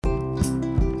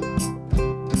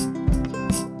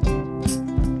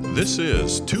This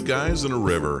is Two Guys in a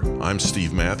River. I'm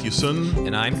Steve Mathewson.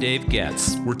 And I'm Dave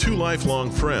Getz. We're two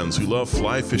lifelong friends who love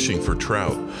fly fishing for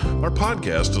trout. Our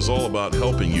podcast is all about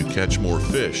helping you catch more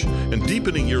fish and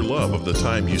deepening your love of the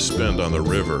time you spend on the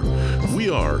river. We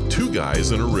are Two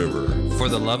Guys in a River. For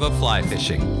the love of fly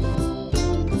fishing.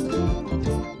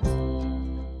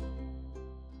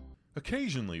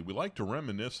 Occasionally, we like to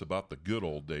reminisce about the good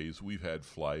old days we've had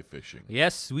fly fishing.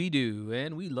 Yes, we do,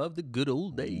 and we love the good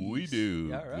old days. We do.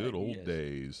 Right, good old yes.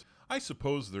 days. I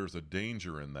suppose there's a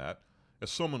danger in that.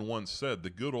 As someone once said, the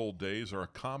good old days are a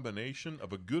combination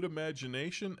of a good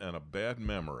imagination and a bad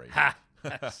memory. Ha!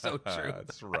 That's so true.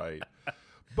 That's right.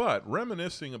 But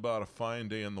reminiscing about a fine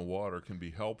day in the water can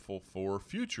be helpful for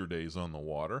future days on the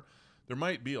water. There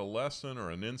might be a lesson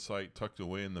or an insight tucked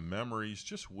away in the memories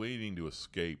just waiting to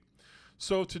escape.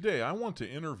 So today I want to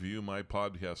interview my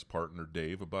podcast partner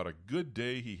Dave about a good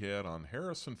day he had on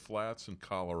Harrison Flats in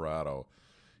Colorado.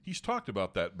 He's talked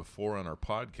about that before on our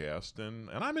podcast, and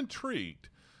I'm intrigued.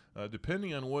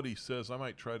 Depending on what he says, I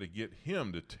might try to get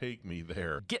him to take me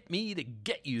there. Get me to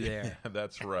get you there.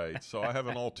 That's right. So I have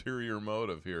an ulterior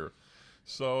motive here.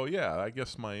 So yeah, I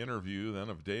guess my interview then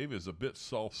of Dave is a bit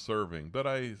self-serving, but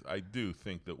I do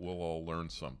think that we'll all learn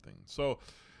something. So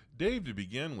Dave, to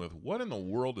begin with, what in the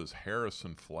world is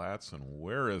Harrison Flats and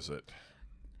where is it?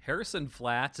 Harrison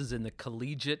Flats is in the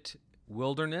Collegiate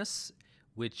Wilderness,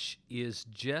 which is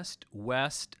just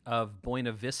west of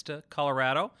Buena Vista,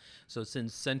 Colorado. So it's in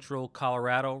central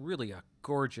Colorado, really a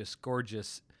gorgeous,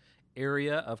 gorgeous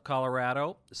area of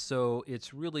Colorado. So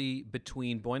it's really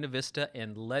between Buena Vista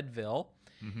and Leadville.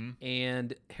 Mm-hmm.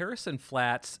 And Harrison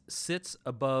Flats sits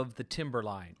above the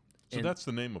timberline. So that's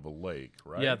the name of a lake,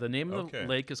 right? Yeah, the name of the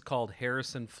lake is called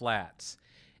Harrison Flats.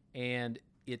 And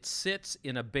it sits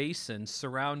in a basin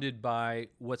surrounded by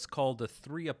what's called the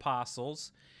Three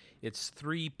Apostles. It's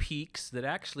three peaks that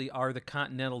actually are the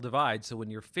Continental Divide. So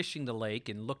when you're fishing the lake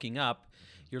and looking up,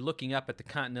 you're looking up at the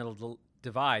Continental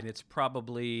Divide. It's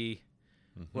probably,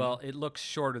 well, it looks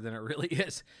shorter than it really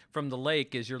is. From the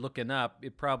lake, as you're looking up,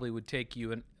 it probably would take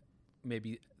you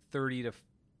maybe 30 to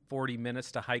 40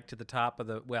 minutes to hike to the top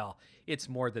of it's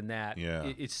more than that.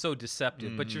 Yeah. It's so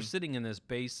deceptive. But you're sitting in this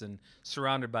basin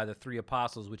surrounded by the Three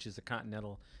Apostles, which is the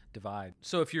Continental Divide.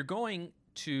 So if you're going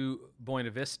to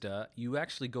Buena Vista, you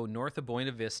actually go north of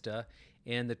Buena Vista,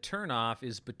 and the turnoff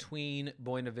is between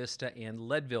Buena Vista and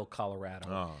Leadville, Colorado.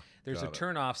 Oh, There's a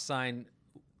turnoff sign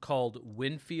called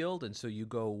Winfield, and so you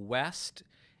go west,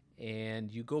 and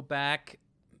you go back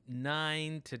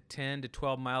 9 to 10 to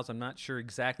 12 miles, I'm not sure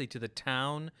exactly, to the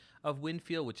town of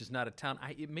Winfield, which is not a town.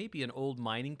 It may be an old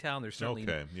mining town. There's certainly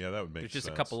that would make sense. There's just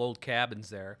a couple old cabins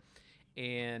there,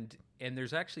 and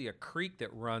there's actually a creek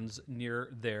that runs near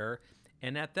there.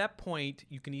 And at that point,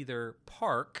 you can either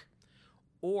park,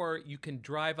 or you can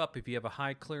drive up. If you have a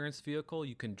high clearance vehicle,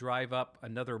 you can drive up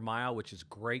another mile, which is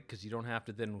great because you don't have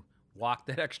to then walk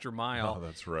that extra mile. Oh,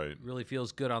 that's right. It really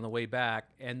feels good on the way back,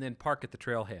 and then park at the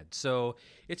trailhead. So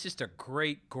it's just a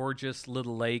great, gorgeous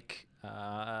little lake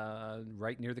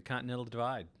right near the Continental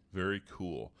Divide. Very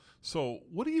cool. So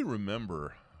what do you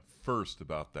remember first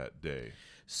about that day?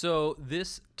 So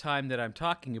this time that I'm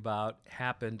talking about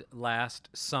happened last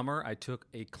summer. I took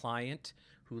a client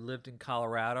who lived in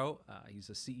Colorado. He's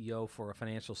a CEO for a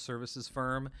financial services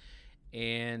firm.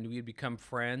 And we had become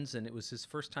friends, and it was his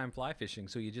first time fly fishing.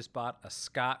 So he just bought a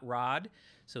Scott rod.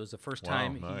 So it was the first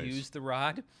time he used the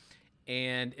rod.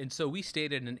 And so we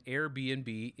stayed at an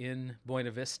Airbnb in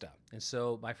Buena Vista. And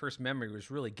so my first memory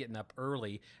was really getting up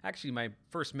early. Actually, my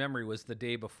first memory was the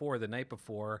night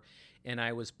before, and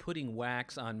I was putting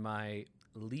wax on my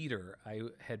leader. I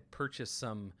had purchased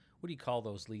some, what do you call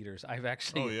those leaders? I've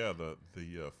actually... Oh, yeah,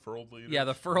 the furled leaders? Yeah,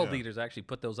 the furled leaders. I actually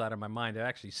put those out of my mind. I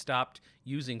actually stopped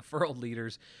using furled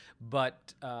leaders,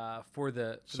 but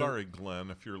Sorry, Glenn,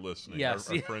 if you're listening. Yes,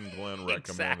 our friend Glenn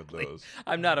recommended those.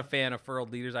 I'm not a fan of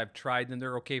furled leaders. I've tried them.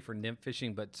 They're okay for nymph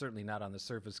fishing, but certainly not on the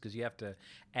surface because you have to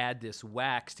add this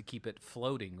wax to keep it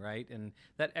floating, right? And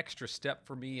that extra step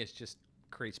for me is just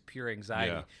creates pure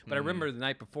anxiety. Yeah. But I remember the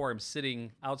night before, I'm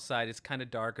sitting outside, it's kind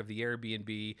of dark, of the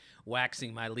Airbnb,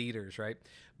 waxing my leaders, right?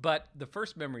 But the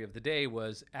first memory of the day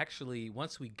was actually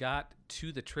once we got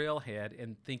to the trailhead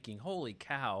and thinking, holy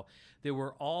cow, there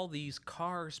were all these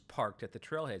cars parked at the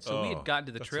trailhead. So we had gotten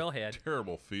to the trailhead. A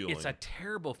terrible feeling. It's a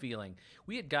terrible feeling.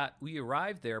 We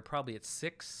arrived there probably at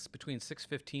between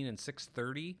 6:15 and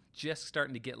 6:30, just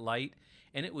starting to get light.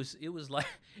 And it was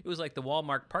like the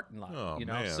Walmart parking lot,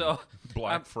 Man. So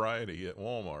Black Friday at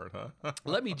Walmart, huh?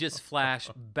 let me just flash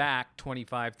back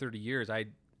 25, 30 years. I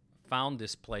found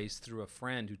this place through a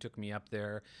friend who took me up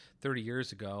there 30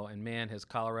 years ago, and man, has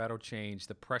Colorado changed.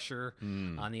 The pressure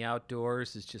on the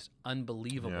outdoors is just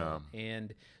unbelievable. Yeah.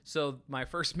 And so my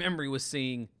first memory was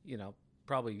seeing,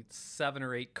 probably 7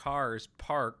 or 8 cars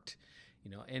parked,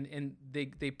 and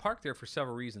they park there for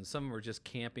several reasons. Some of them are just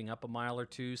camping up a mile or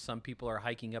two. Some people are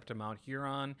hiking up to Mount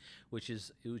Huron, which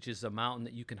is a mountain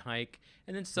that you can hike.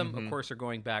 And then some, of course, are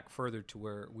going back further to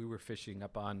where we were fishing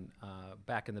up on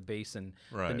back in the basin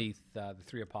beneath the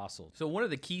Three Apostles. So one of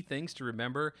the key things to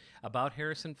remember about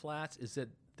Harrison Flats is that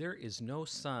there is no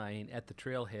sign at the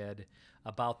trailhead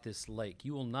about this lake.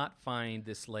 You will not find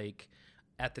this lake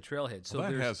at the trailhead. So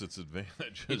that has its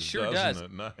advantages. It sure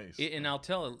doesn't does. It? Nice. And I'll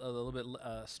tell a little bit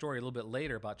story a little bit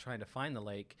later about trying to find the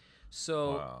lake.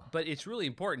 So, but it's really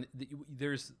important.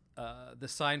 There's the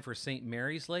sign for St.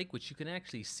 Mary's Lake, which you can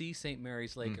actually see St.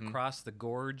 Mary's Lake across the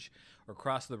gorge or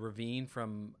across the ravine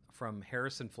from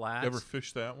Harrison Flats. You ever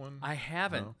fished that one? I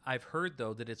haven't. No? I've heard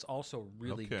though that it's also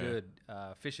really good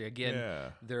fishing. Again,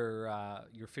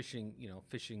 you're fishing.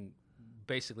 Fishing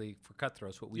basically for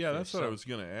cutthroats. What we yeah, fish. that's what I was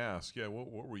going to ask. Yeah, what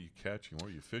were you catching? What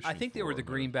were you fishing? I think they were the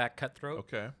greenback cutthroat.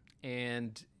 Okay,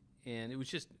 and it was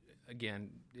just again,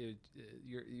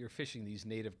 you're fishing these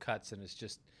native cuts, and it's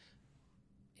just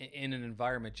in an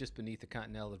environment just beneath the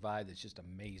Continental Divide that's just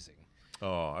amazing.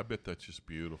 Oh, I bet that's just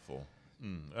beautiful.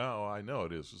 Oh, I know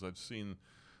it is because I've seen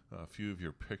a few of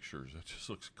your pictures. It just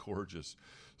looks gorgeous.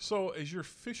 So, as you're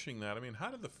fishing that, I mean, how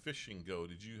did the fishing go?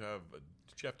 Did you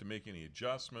have to make any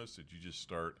adjustments? Did you just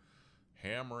start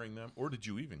hammering them, or did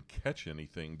you even catch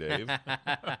anything, Dave?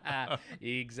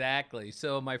 Exactly.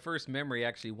 So my first memory,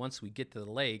 actually, once we get to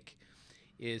the lake,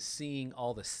 is seeing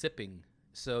all the sipping.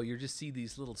 So you just see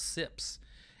these little sips,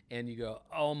 and you go,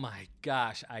 oh my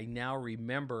gosh, I now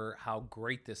remember how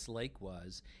great this lake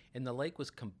was. And the lake was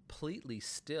completely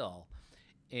still.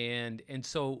 And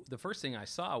so the first thing I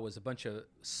saw was a bunch of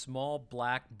small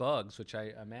black bugs, which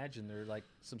I imagine they're like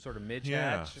some sort of midge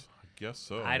hatch. I guess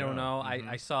so. I don't know.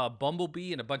 I saw a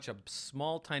bumblebee and a bunch of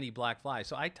small, tiny black flies.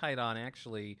 So I tied on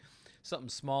actually something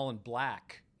small and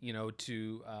black,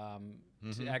 to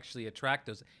actually attract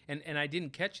those. And I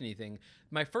didn't catch anything.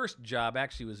 My first job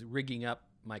actually was rigging up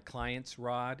my client's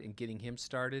rod and getting him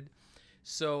started.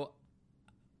 So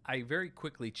I very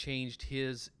quickly changed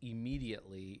his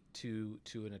immediately to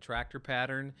an attractor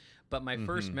pattern. But my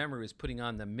first memory was putting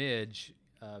on the midge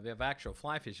of actual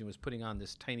fly fishing, was putting on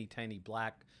this tiny, tiny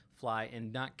black fly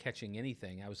and not catching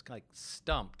anything. I was like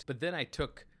stumped. But then I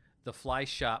took the fly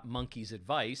shop monkey's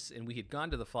advice, and we had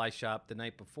gone to the fly shop the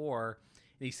night before,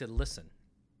 and he said, listen,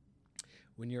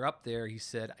 when you're up there, he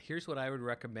said, here's what I would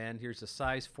recommend. Here's a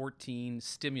size 14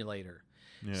 stimulator.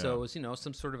 Yeah. So it was,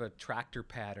 some sort of a tractor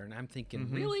pattern. I'm thinking,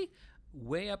 really?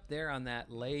 Way up there on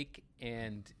that lake?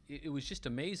 And it was just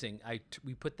amazing.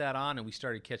 We put that on, and we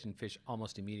started catching fish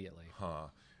almost immediately. Huh.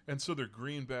 And so they're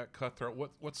greenback cutthroat.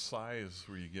 What size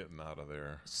were you getting out of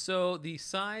there? So the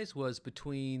size was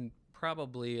between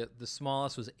probably, the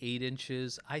smallest was 8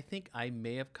 inches. I think I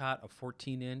may have caught a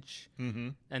 14-inch.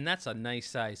 And that's a nice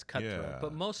size cutthroat. Yeah.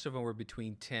 But most of them were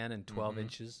between 10 and 12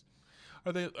 inches.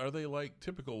 Are they like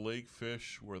typical lake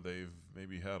fish where they've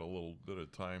maybe had a little bit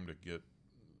of time to get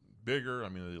bigger? I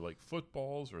mean, are they like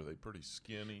footballs, or are they pretty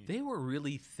skinny? They were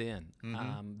really thin.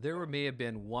 There may have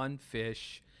been one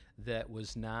fish that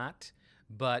was not,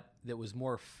 but that was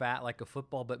more fat like a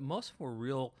football. But most of them were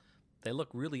real. They look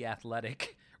really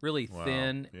athletic, really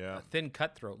thin, thin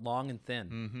cutthroat, long and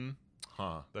thin.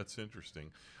 Huh. That's interesting.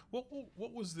 What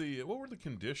were the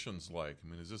conditions like?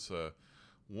 I mean, is this a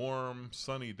warm,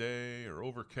 sunny day or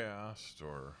overcast,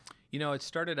 or? It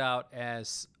started out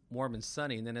as warm and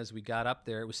sunny, and then as we got up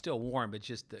there, it was still warm, but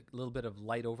just a little bit of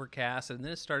light overcast, and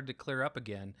then it started to clear up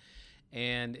again.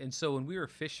 And so when we were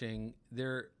fishing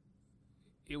there,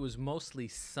 it was mostly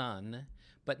sun,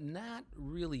 but not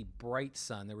really bright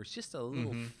sun. There was just a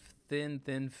little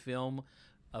thin film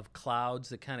of clouds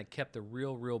that kind of kept the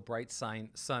real bright sun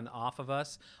off of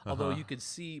us. Although you could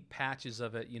see patches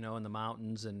of it, in the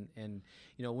mountains, and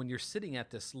when you're sitting at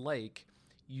this lake,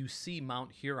 you see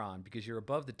Mount Huron because you're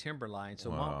above the timberline.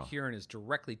 So Mount Huron is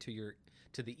directly to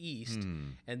the east,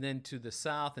 and then to the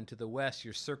south and to the west,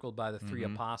 you're circled by the Three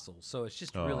Apostles. So it's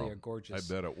just really a gorgeous.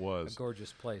 I bet it was a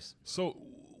gorgeous place. So,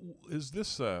 is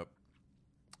this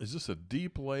a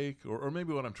deep lake, or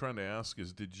maybe what I'm trying to ask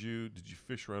is, did you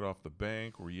fish right off the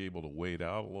bank? Were you able to wade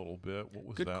out a little bit? What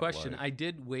was that Good question. like? I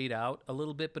did wade out a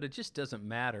little bit, but it just doesn't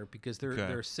matter because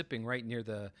they're sipping right near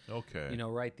the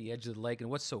right the edge of the lake. And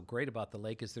what's so great about the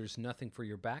lake is there's nothing for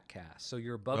your back cast, so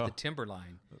you're above the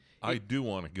timberline. I do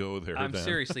want to go there. I'm then.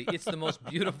 seriously, it's the most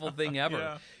beautiful thing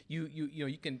ever. Yeah.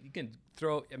 You can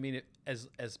throw. I mean, as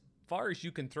far as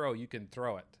you can throw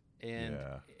it.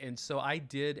 And so I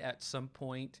did at some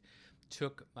point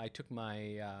I took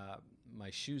my my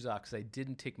shoes off because I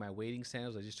didn't take my wading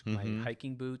sandals. I just took my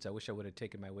hiking boots. I wish I would have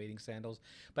taken my wading sandals,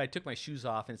 but I took my shoes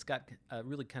off, and it's got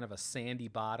really kind of a sandy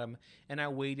bottom, and I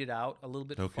waded out a little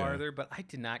bit farther, but I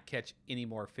did not catch any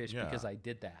more fish because I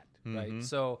did that, right?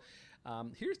 So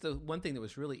here's the one thing that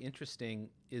was really interesting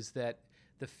is that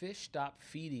the fish stopped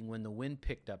feeding when the wind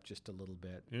picked up just a little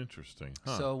bit. Interesting.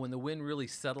 Huh. So when the wind really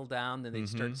settled down, then they'd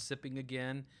start sipping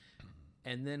again.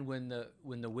 And then when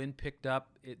the wind picked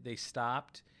up, they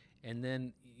stopped. And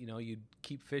then, you'd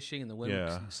keep fishing and the wind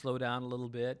would slow down a little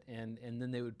bit, and then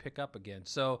they would pick up again.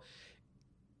 So,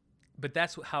 but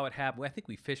that's how it happened. I think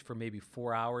we fished for maybe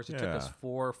 4 hours. It took us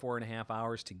 4.5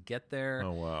 hours to get there.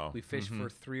 Oh, wow. We fished for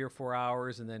 3 or 4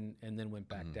 hours and then went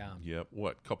back down. Yep.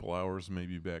 What, couple hours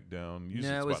maybe back down? Usually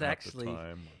No, it's it was about half actually the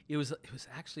time. it was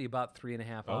actually about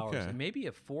 3.5 hours, and maybe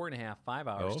a 4.5, 5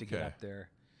 hours to get up there.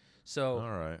 So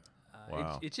all right.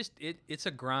 Wow. It's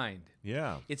a grind.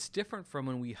 Yeah. It's different from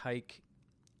when we hike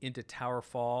into Tower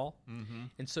Fall.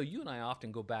 And so you and I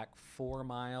often go back 4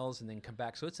 miles and then come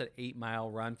back. So it's an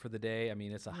 8-mile run for the day. I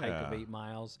mean, it's a hike of 8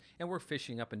 miles, and we're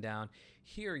fishing up and down.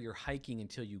 Here you're hiking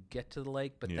until you get to the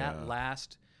lake, but that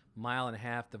last mile and a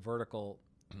half, the vertical,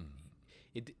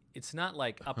 it's not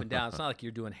like up and down. It's not like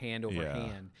you're doing hand over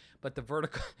hand, but the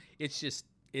vertical, it's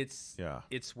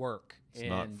work. It's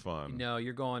not fun. No,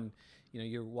 you're going,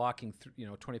 you're walking,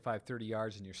 25, 30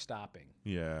 yards and you're stopping.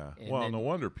 Yeah. And well, then, no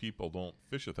wonder people don't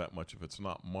fish it that much if it's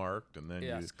not marked. And then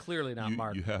it's clearly not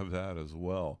marked. You have that as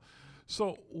well.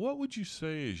 So what would you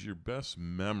say is your best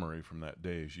memory from that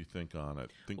day as you think on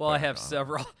it? Well, I have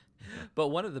several. But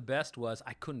one of the best was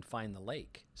I couldn't find the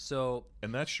lake. So,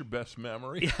 and that's your best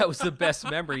memory? Yeah, it was the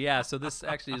best memory. Yeah. So this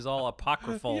actually is all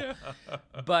apocryphal. Yeah.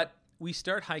 But we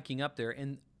start hiking up there,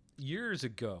 and years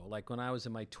ago, like when I was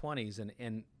in my 20s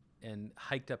and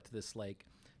hiked up to this lake,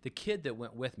 the kid that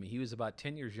went with me, he was about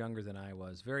 10 years younger than I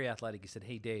was, very athletic. He said,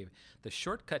 "Hey, Dave, the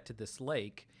shortcut to this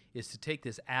lake is to take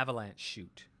this avalanche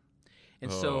chute."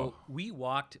 And so we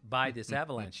walked by this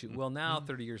avalanche chute. Well, now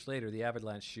 30 years later, the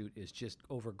avalanche chute is just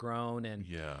overgrown,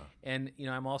 and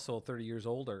I'm also 30 years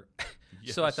older.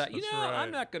 So I thought, I'm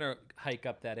not going to hike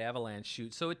up that avalanche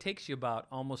chute. So it takes you about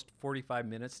almost 45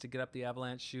 minutes to get up the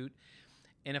avalanche chute.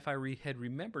 And if I had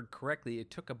remembered correctly, it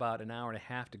took about an hour and a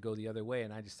half to go the other way.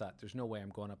 And I just thought, there's no way I'm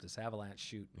going up this avalanche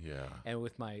chute. Yeah. And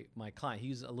with my client,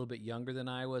 he's a little bit younger than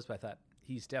I was, but I thought,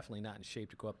 he's definitely not in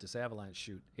shape to go up this avalanche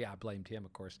chute. Yeah, I blamed him,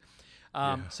 of course.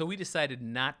 So we decided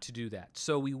not to do that.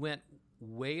 So we went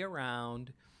way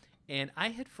around, and I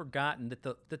had forgotten that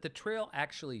the trail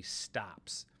actually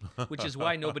stops, which is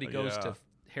why nobody goes to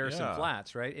Harrison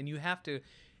Flats, right? And you have to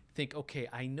think, okay,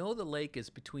 I know the lake is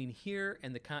between here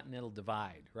and the Continental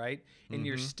Divide, right? And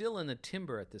you're still in the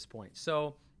timber at this point.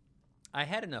 So I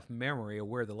had enough memory of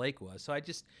where the lake was. So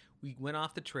we went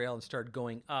off the trail and started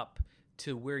going up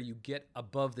to where you get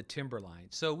above the timberline.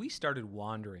 So we started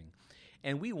wandering,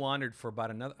 and we wandered for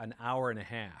about an hour and a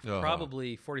half,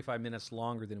 probably 45 minutes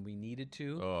longer than we needed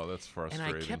to. Oh, that's frustrating.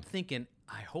 And I kept thinking,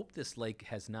 I hope this lake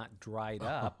has not dried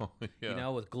up,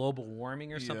 with global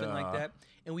warming or something like that.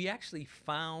 And we actually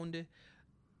found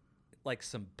like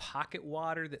some pocket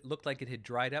water that looked like it had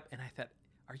dried up. And I thought,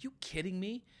 are you kidding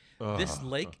me? This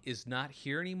lake is not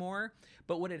here anymore.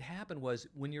 But what had happened was,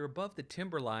 when you're above the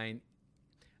timberline,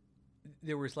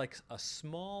 there was like a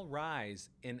small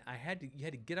rise, and you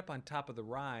had to get up on top of the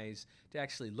rise to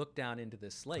actually look down into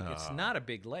this lake. It's not a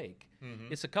big lake.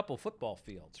 It's a couple football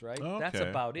fields, right? Okay. That's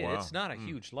about it. Wow. It's not a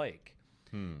huge lake.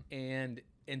 And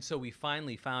so we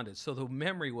finally found it. So the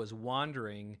memory was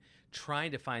wandering,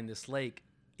 trying to find this lake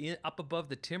up above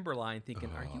the timberline,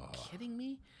 thinking, are you kidding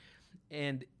me?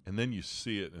 And then you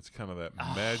see it, and it's kind of that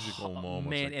magical moment.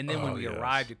 Man, like, and then when we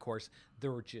arrived, of course, they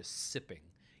were just sipping.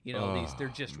 They're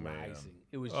just rising.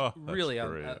 It was really,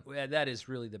 that is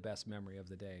really the best memory of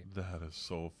the day. That is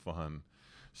so fun.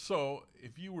 So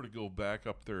if you were to go back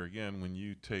up there again, when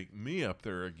you take me up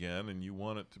there again, and you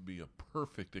want it to be a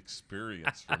perfect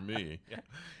experience for me,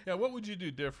 what would you do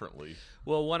differently?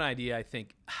 Well, one idea, I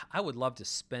think, I would love to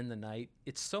spend the night.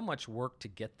 It's so much work to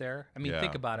get there. I mean,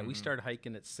 think about it. We started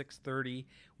hiking at 6:30.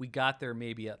 We got there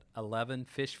maybe at 11,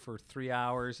 fished for 3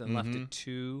 hours, and left at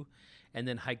 2. And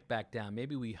then hiked back down.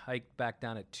 Maybe we hiked back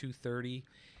down at 2:30.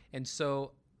 And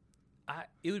so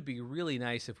it would be really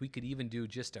nice if we could even do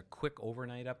just a quick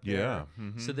overnight up there,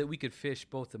 so that we could fish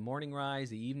both the morning rise,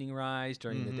 the evening rise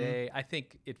during the day. I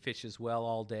think it fishes well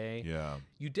all day. Yeah.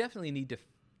 You definitely need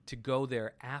to go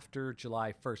there after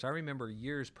July 1st. I remember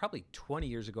probably 20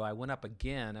 years ago, I went up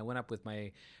again. I went up with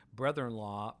my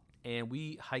brother-in-law, and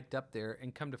we hiked up there,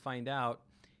 and come to find out,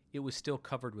 it was still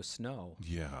covered with snow.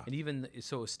 Yeah. And even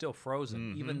so, it was still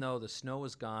frozen, even Mhm. though the snow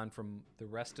was gone from the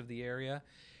rest of the area.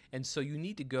 And so you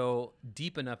need to go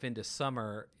deep enough into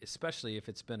summer, especially if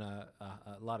it's been a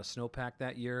lot of snowpack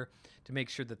that year, to make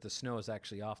sure that the snow is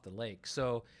actually off the lake.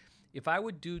 So if I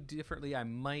would do differently, I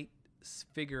might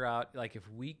figure out, like, if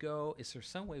we go, is there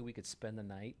some way we could spend the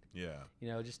night? Yeah.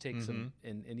 Just take some,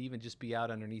 and even just be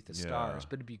out underneath the Yeah. stars.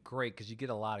 But it'd be great because you get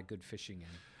a lot of good fishing in.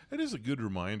 It is a good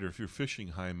reminder if you're fishing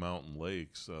high mountain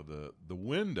lakes, the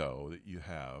window that you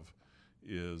have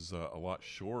is a lot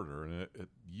shorter, and it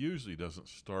usually doesn't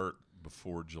start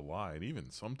before July, and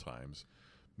even sometimes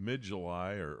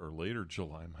mid-July or later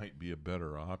July might be a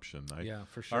better option. Yeah,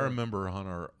 for sure. I remember on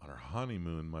our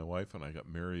honeymoon, my wife and I got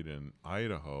married in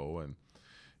Idaho,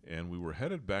 and we were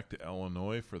headed back to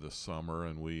Illinois for the summer,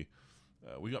 and we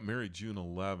got married June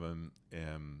 11,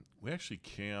 and we actually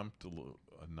camped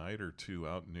a night or two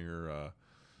out near.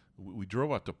 We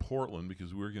drove out to Portland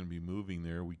because we were going to be moving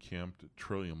there. We camped at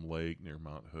Trillium Lake near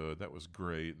Mount Hood. That was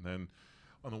great. And then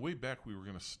on the way back, we were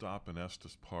going to stop in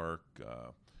Estes Park,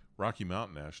 Rocky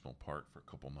Mountain National Park, for a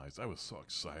couple nights. I was so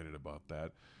excited about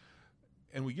that.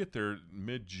 And we get there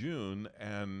mid-June,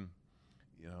 and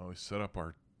we set up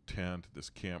our tent at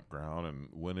this campground and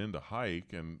went in to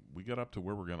hike. And we got up to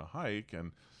where we're going to hike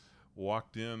and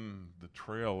walked in the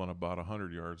trail, and about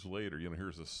 100 yards later,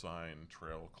 here's a sign: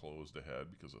 trail closed ahead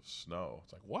because of snow.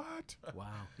 It's like, what? Wow.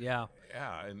 Yeah.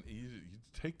 Yeah, and you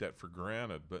take that for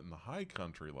granted, but in the high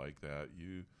country like that,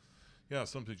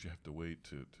 sometimes you have to wait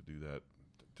to do that,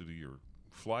 to do your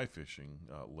fly fishing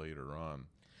later on.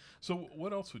 So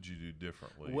what else would you do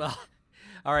differently? Well,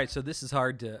 all right. So this is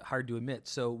hard to admit.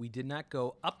 So we did not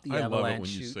go up the I avalanche love it when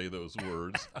chute. you say those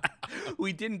words.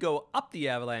 We didn't go up the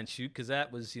avalanche chute because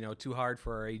that was too hard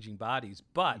for our aging bodies.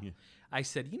 But I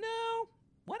said,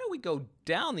 why don't we go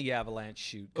down the avalanche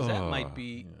chute, because that might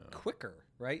be quicker,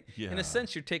 right? Yeah. In a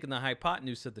sense, you're taking the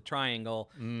hypotenuse of the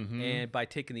triangle, and by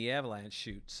taking the avalanche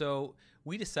chute. So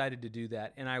we decided to do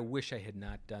that, and I wish I had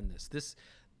not done this.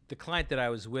 The client that I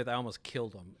was with, I almost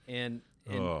killed him, and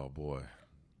Oh boy.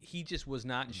 he just was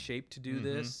not in shape to do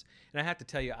this. And I have to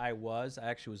tell you, I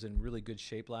actually was in really good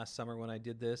shape last summer when I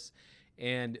did this.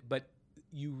 But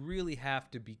you really have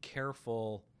to be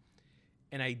careful.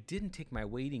 And I didn't take my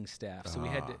wading staff. So we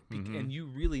had to, and you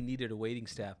really needed a wading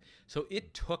staff. So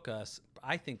it took us,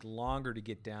 I think, longer to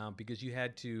get down because you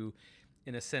had to,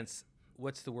 in a sense,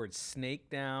 what's the word, snake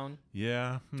down.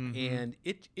 Yeah. And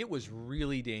it was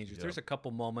really dangerous. Yep. There's a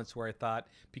couple moments where I thought,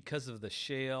 because of the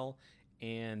shale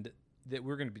and that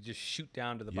we're going to just shoot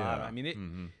down to the bottom. I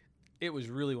mean, it was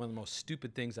really one of the most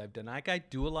stupid things I've done. Like, I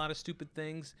do a lot of stupid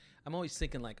things. I'm always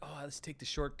thinking like, oh, let's take the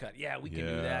shortcut. Yeah, we can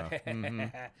do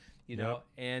that.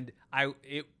 And I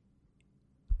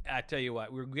tell you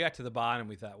what, we got to the bottom.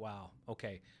 We thought, wow,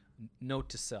 okay, note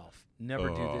to self, never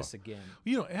do this again.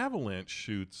 Avalanche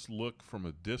chutes look from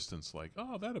a distance like,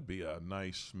 oh, that'd be a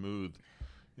nice, smooth,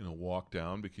 walk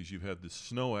down, because you've had this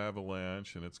snow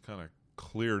avalanche and it's kind of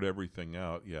cleared everything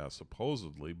out. Yeah,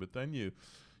 supposedly. But then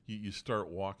you start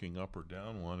walking up or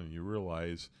down one and you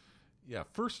realize,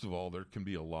 first of all, there can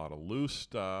be a lot of loose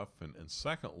stuff. And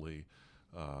secondly,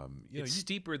 it's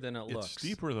steeper than it looks. It's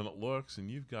steeper than it looks, and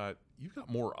you've got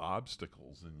more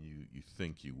obstacles than you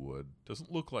think you would.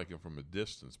 Doesn't look like it from a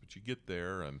distance, but you get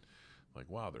there and like,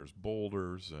 wow, there's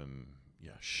boulders and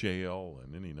shale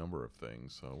and any number of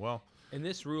things. So and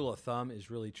this rule of thumb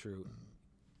is really true.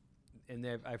 And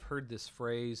I've heard this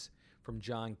phrase from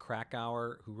John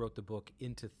Krakauer, who wrote the book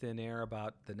Into Thin Air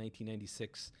about the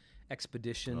 1996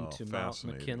 expedition to Mount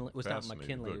McKinley. It was not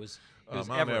McKinley. It was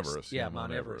Mount Everest. Yeah,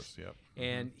 Mount Everest. Yep.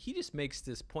 And he just makes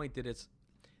this point that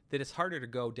it's harder to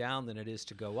go down than it is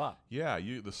to go up. Yeah,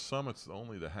 the summit's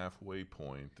only the halfway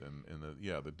point, and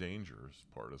the dangerous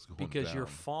part is going because down. You're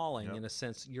falling in a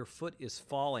sense. Your foot is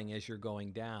falling as you're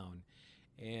going down,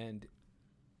 and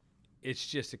it's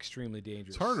just extremely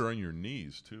dangerous. It's harder on your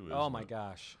knees too. Isn't Oh my it?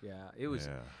 gosh, yeah. It was.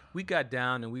 Yeah. We got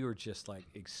down and we were just like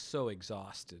so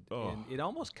exhausted, and it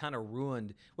almost kind of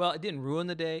ruined. Well, it didn't ruin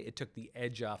the day. It took the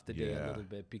edge off the day a little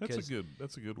bit because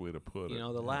that's a good way to put it.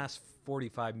 The last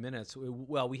 45 minutes.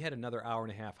 We had another hour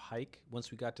and a half hike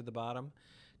once we got to the bottom,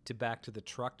 back to the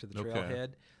truck to the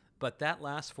trailhead. But that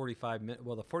last 45 minutes,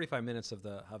 the 45 minutes of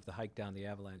the hike down the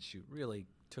avalanche chute really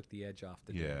took the edge off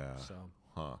the day.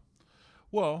 So.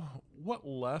 Well, what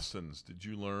lessons did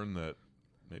you learn that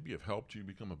maybe have helped you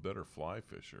become a better fly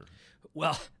fisher?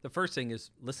 Well, the first thing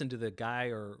is listen to the guy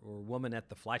or woman at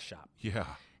the fly shop. Yeah.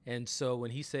 And so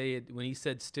when he said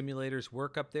stimulators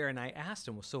work up there, and I asked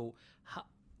him, so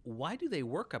why do they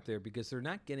work up there? Because they're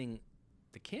not getting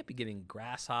they can't be getting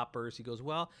grasshoppers. He goes,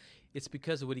 well, it's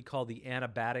because of what he called the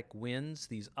anabatic winds,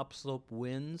 these upslope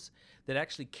winds that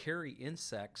actually carry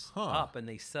insects up and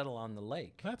they settle on the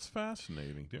lake. That's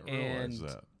fascinating. Didn't realize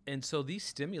that. And so these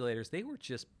stimulators, they were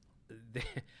just,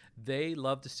 they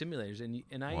loved the stimulators.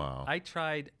 And I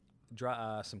tried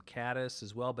some caddis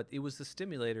as well, but it was the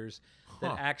stimulators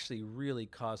that actually really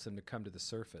caused them to come to the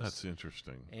surface. That's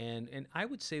interesting. And I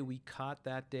would say we caught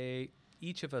that day,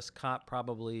 each of us caught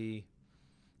probably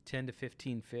 10 to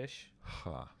 15 fish.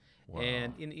 Wow.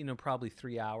 And in probably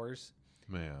 3 hours.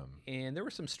 Man. And there were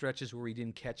some stretches where we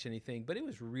didn't catch anything, but it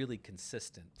was really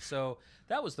consistent. So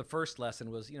that was the first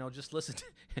lesson was, just listen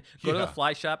to, go to the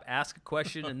fly shop, ask a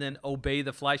question, and then obey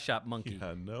the fly shop monkey.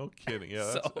 Yeah, no kidding.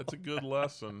 Yeah, that's a good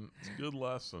lesson. It's a good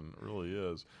lesson. It really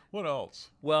is. What else?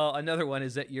 Well, another one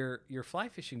is that your fly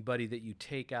fishing buddy that you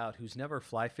take out who's never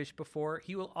fly fished before,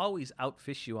 he will always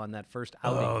outfish you on that first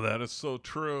outing. Oh, that is so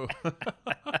true.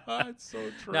 It's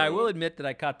so true. Now, I will admit that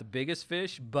I caught the biggest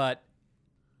fish, but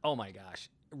oh my gosh,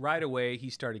 right away he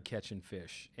started catching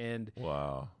fish. And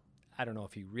wow. I don't know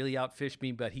if he really outfished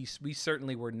me, but we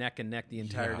certainly were neck and neck the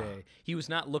entire day. He was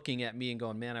not looking at me and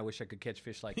going, man, I wish I could catch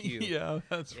fish like you. Yeah,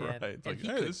 that's right. It's like,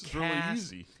 hey, this is really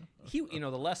easy. The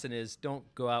lesson is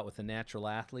don't go out with a natural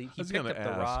athlete. He picked up the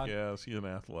rod. Yeah, is he an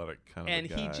athletic kind of and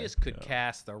guy? he just could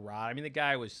cast the rod. I mean, the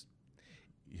guy was...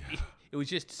 Yeah. It was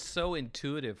just so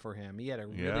intuitive for him. He had a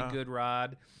really good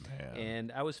rod. Man.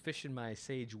 And I was fishing my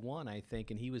Sage 1, I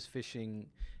think, and he was fishing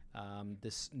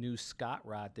this new Scott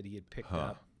rod that he had picked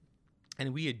up.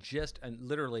 And we had just,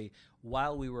 literally,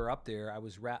 while we were up there, I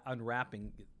was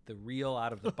unwrapping the reel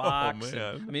out of the box. Oh,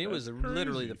 man. I mean, it was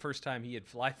literally the first time he had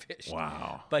fly fished.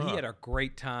 Wow. But he had a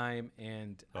great time,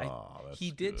 and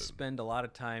he did good. spend a lot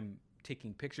of time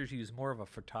taking pictures. He was more of a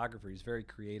photographer. He's very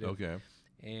creative. Okay.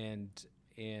 And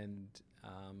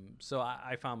so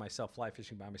I found myself fly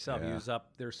fishing by myself. He was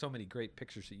up. There's so many great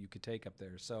pictures that you could take up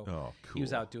there. So cool. He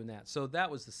was out doing that. So that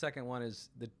was the second one is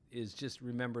just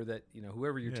remember that,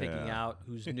 whoever you're taking out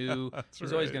who's new,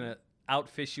 he's always going to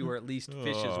outfish you or at least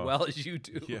fish as well as you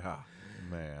do. Yeah,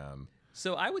 man.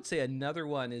 So I would say another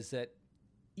one is that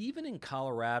even in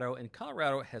Colorado, and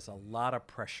Colorado has a lot of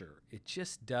pressure. It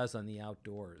just does on the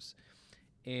outdoors.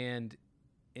 And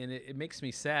it makes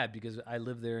me sad because I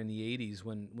lived there in the 80s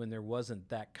when there wasn't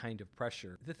that kind of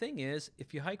pressure. The thing is,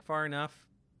 if you hike far enough,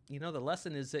 the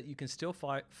lesson is that you can still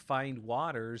find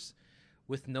waters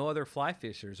with no other fly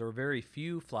fishers or very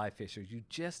few fly fishers. You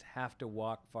just have to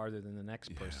walk farther than the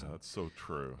next person. Yeah, that's so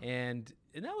true. And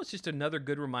that was just another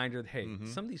good reminder that, hey,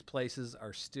 some of these places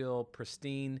are still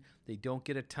pristine. They don't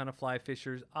get a ton of fly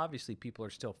fishers. Obviously, people are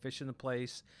still fishing the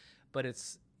place, but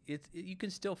you can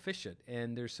still fish it.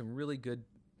 And there's some really good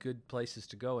places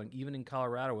to go, and even in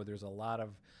Colorado where there's a lot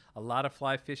of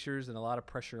fly fishers and a lot of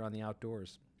pressure on the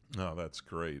outdoors. Oh, that's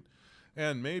great.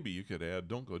 And maybe you could add,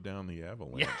 don't go down the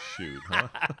avalanche chute, huh?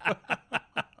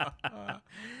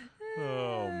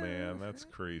 Oh man, that's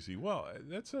crazy. Well,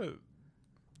 it's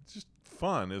just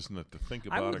fun, isn't it, to think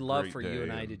about? I would love for day you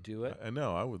and I to do it. I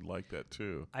know, I would like that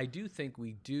too. I do think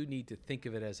we do need to think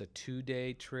of it as a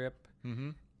 2-day trip.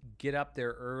 Mm-hmm. Get up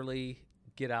there early,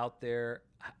 get out there.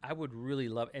 I would really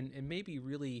love, and maybe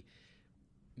really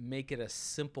make it a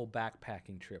simple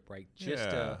backpacking trip, right? Just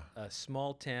a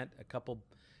small tent, a couple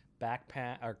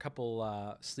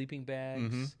sleeping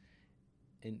bags,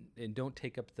 and don't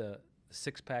take up the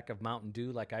 6-pack of Mountain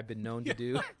Dew like I've been known to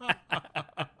do.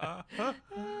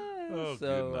 Oh,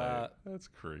 good night. That's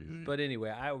crazy. But anyway,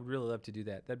 I would really love to do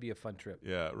that. That'd be a fun trip.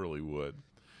 Yeah, it really would.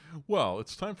 Well,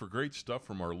 it's time for great stuff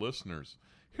from our listeners.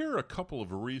 Here are a couple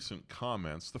of recent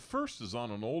comments. The first is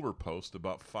on an older post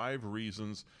about 5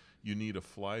 reasons you need a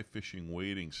fly fishing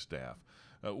waiting staff.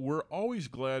 We're always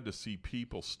glad to see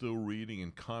people still reading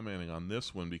and commenting on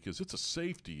this one because it's a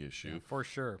safety issue. Yeah, for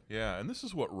sure. Yeah, and this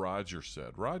is what Roger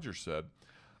said. Roger said,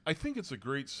 I think it's a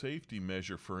great safety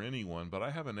measure for anyone, but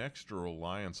I have an extra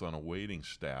reliance on a waiting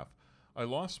staff. I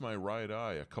lost my right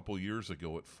eye a couple years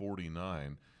ago at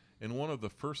 49. And one of the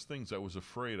first things I was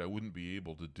afraid I wouldn't be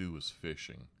able to do is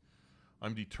fishing.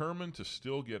 I'm determined to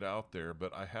still get out there,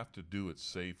 but I have to do it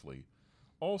safely.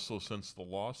 Also, since the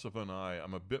loss of an eye,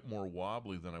 I'm a bit more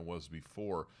wobbly than I was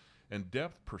before, and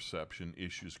depth perception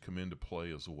issues come into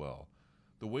play as well.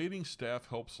 The waiting staff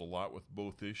helps a lot with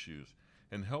both issues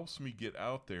and helps me get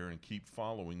out there and keep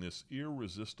following this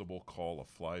irresistible call of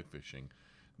fly fishing.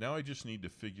 Now I just need to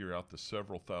figure out the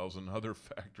several thousand other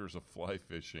factors of fly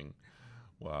fishing.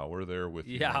 Wow, we're there with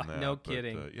you on that. Yeah, no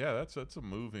kidding. That's a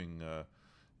moving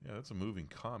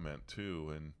comment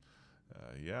too, and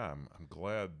I'm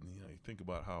glad you think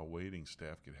about how a waiting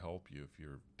staff could help you if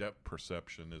your depth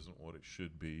perception isn't what it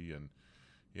should be, and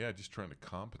Yeah, just trying to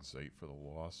compensate for the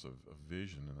loss of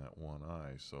vision in that one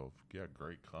eye. So, yeah,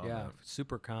 great comment. Yeah,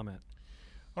 super comment.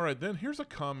 All right, then here's a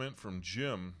comment from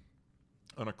Jim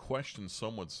on a question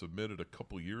someone submitted a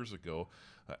couple years ago,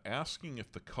 asking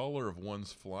if the color of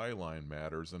one's fly line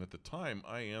matters. And at the time,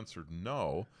 I answered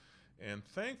no. And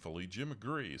thankfully, Jim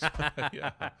agrees.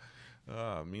 Yeah.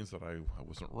 Means that I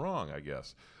wasn't wrong, I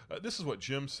guess. This is what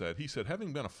Jim said. He said,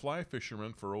 having been a fly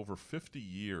fisherman for over 50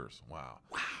 years, wow.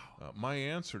 My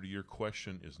answer to your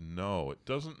question is no. It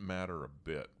doesn't matter a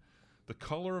bit. The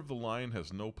color of the line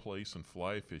has no place in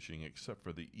fly fishing except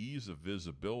for the ease of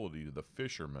visibility to the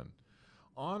fisherman.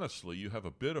 Honestly, you have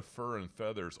a bit of fur and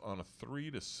feathers on a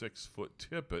 3 to 6 foot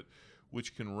tippet,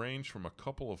 which can range from a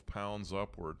couple of pounds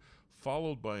upward,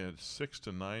 followed by a 6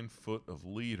 to 9 foot of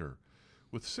leader.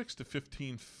 With 6 to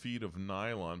 15 feet of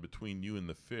nylon between you and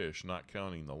the fish, not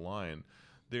counting the line,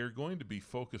 they are going to be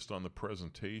focused on the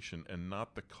presentation and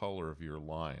not the color of your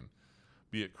line.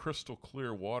 Be it crystal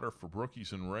clear water for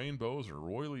brookies and rainbows or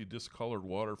royally discolored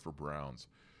water for browns.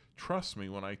 Trust me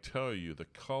when I tell you the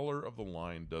color of the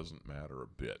line doesn't matter a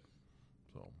bit.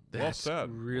 So, That's well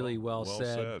said. Really well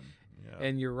said. Yeah.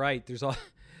 And you're right. There's all,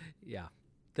 yeah,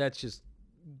 that's just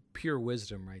pure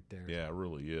wisdom right there. Yeah, it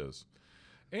really is.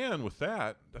 And with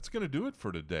that, that's going to do it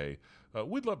for today.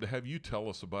 We'd love to have you tell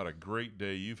us about a great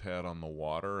day you've had on the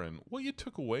water and what you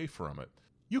took away from it.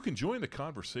 You can join the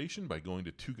conversation by going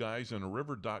to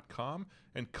twoguysinaRiver.com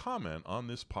and comment on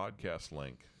this podcast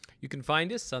link. You can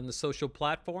find us on the social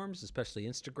platforms, especially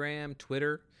Instagram,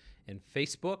 Twitter, and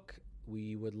Facebook.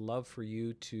 We would love for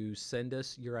you to send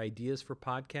us your ideas for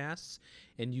podcasts,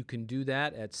 and you can do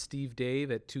that at Steve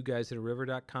Dave at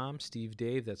twoguysinaRiver.com. Steve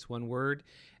Dave, that's one word,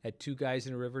 at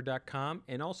twoguysinaRiver.com.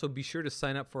 And also be sure to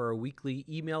sign up for our weekly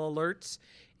email alerts.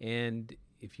 And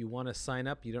if you want to sign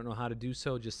up, you don't know how to do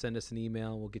so, just send us an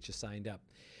email and we'll get you signed up.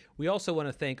 We also want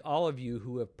to thank all of you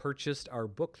who have purchased our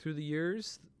book through the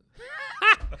years.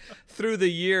 Through the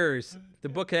years. The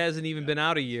book hasn't even been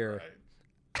out a year. Right.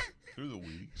 Through the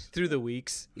weeks. Through the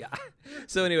weeks, yeah.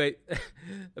 So anyway,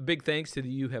 a big thanks to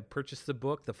you who have purchased the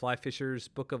book, The Fly Fisher's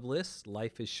Book of Lists,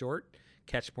 Life is Short,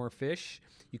 Catch More Fish.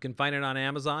 You can find it on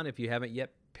Amazon if you haven't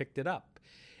yet picked it up.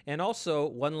 And also,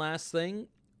 one last thing,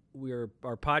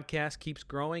 our podcast keeps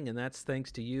growing, and that's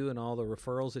thanks to you and all the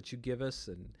referrals that you give us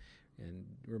and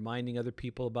reminding other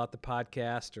people about the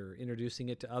podcast or introducing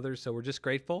it to others. So we're just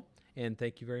grateful, and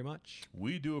thank you very much.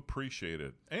 We do appreciate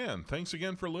it. And thanks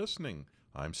again for listening.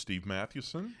 I'm Steve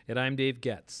Mathewson. And I'm Dave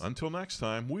Getz. Until next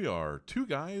time, we are Two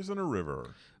Guys in a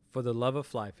River. For the love of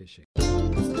fly fishing.